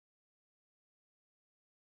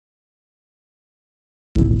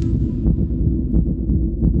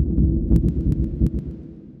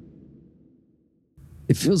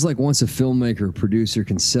It feels like once a filmmaker or producer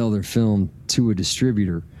can sell their film to a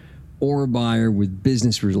distributor or a buyer with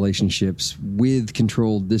business relationships with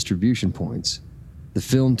controlled distribution points, the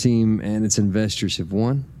film team and its investors have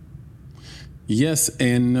won? Yes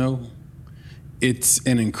and no. It's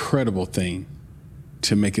an incredible thing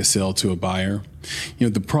to make a sale to a buyer.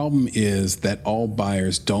 The problem is that all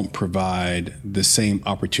buyers don't provide the same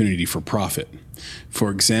opportunity for profit.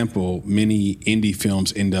 For example, many indie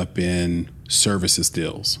films end up in services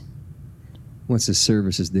deals. What's a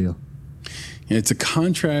services deal? It's a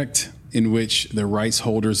contract in which the rights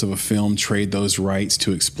holders of a film trade those rights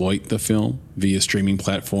to exploit the film via streaming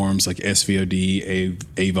platforms like SVOD,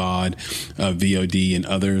 AVOD, VOD, and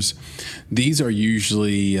others. These are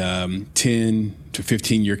usually 10 to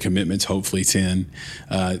 15-year commitments, hopefully 10.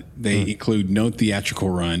 They include no theatrical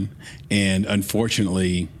run, and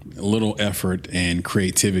unfortunately, little effort and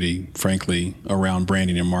creativity, frankly, around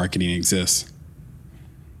branding and marketing exists.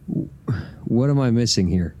 What am I missing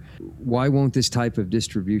here? Why won't this type of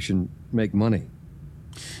distribution make money?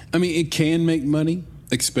 I mean, it can make money,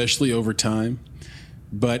 especially over time,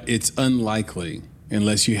 but it's unlikely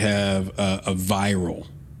unless you have a viral,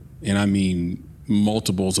 and I mean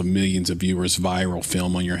multiples of millions of viewers viral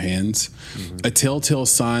film on your hands. Mm-hmm. A telltale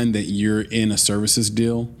sign that you're in a services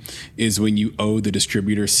deal is when you owe the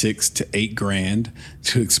distributor $6,000 to $8,000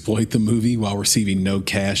 to exploit the movie while receiving no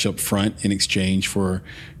cash up front in exchange for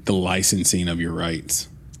the licensing of your rights.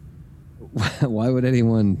 Why would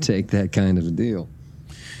anyone take that kind of a deal?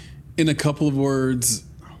 In a couple of words,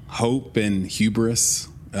 hope and hubris.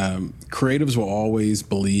 Creatives will always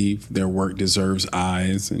believe their work deserves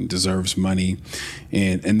eyes and deserves money,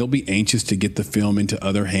 and they'll be anxious to get the film into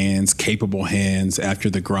other hands, capable hands, after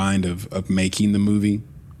the grind of making the movie.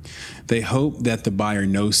 They hope that the buyer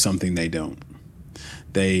knows something they don't.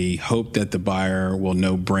 They hope that the buyer will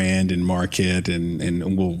know brand and market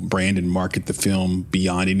and will brand and market the film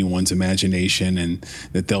beyond anyone's imagination, and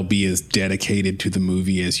that they'll be as dedicated to the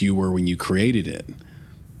movie as you were when you created it.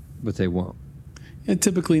 But they won't. And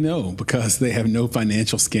typically no, because they have no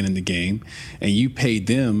financial skin in the game, and you paid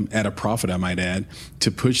them at a profit, I might add,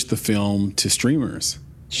 to push the film to streamers.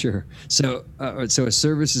 Sure. So a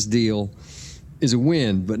services deal is a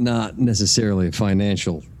win, but not necessarily a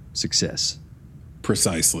financial success.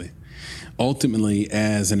 Precisely. Ultimately,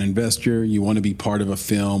 as an investor, you want to be part of a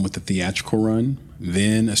film with a theatrical run,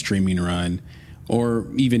 then a streaming run, or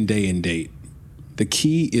even day and date. The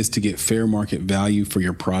key is to get fair market value for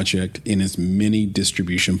your project in as many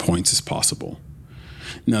distribution points as possible.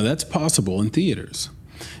 Now, that's possible in theaters.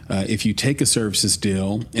 If you take a services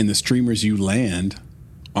deal and the streamers you land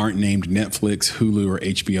aren't named Netflix, Hulu, or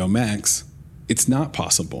HBO Max, it's not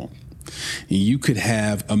possible. You could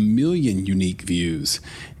have 1 million unique views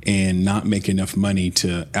and not make enough money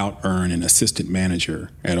to out-earn an assistant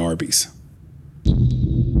manager at Arby's.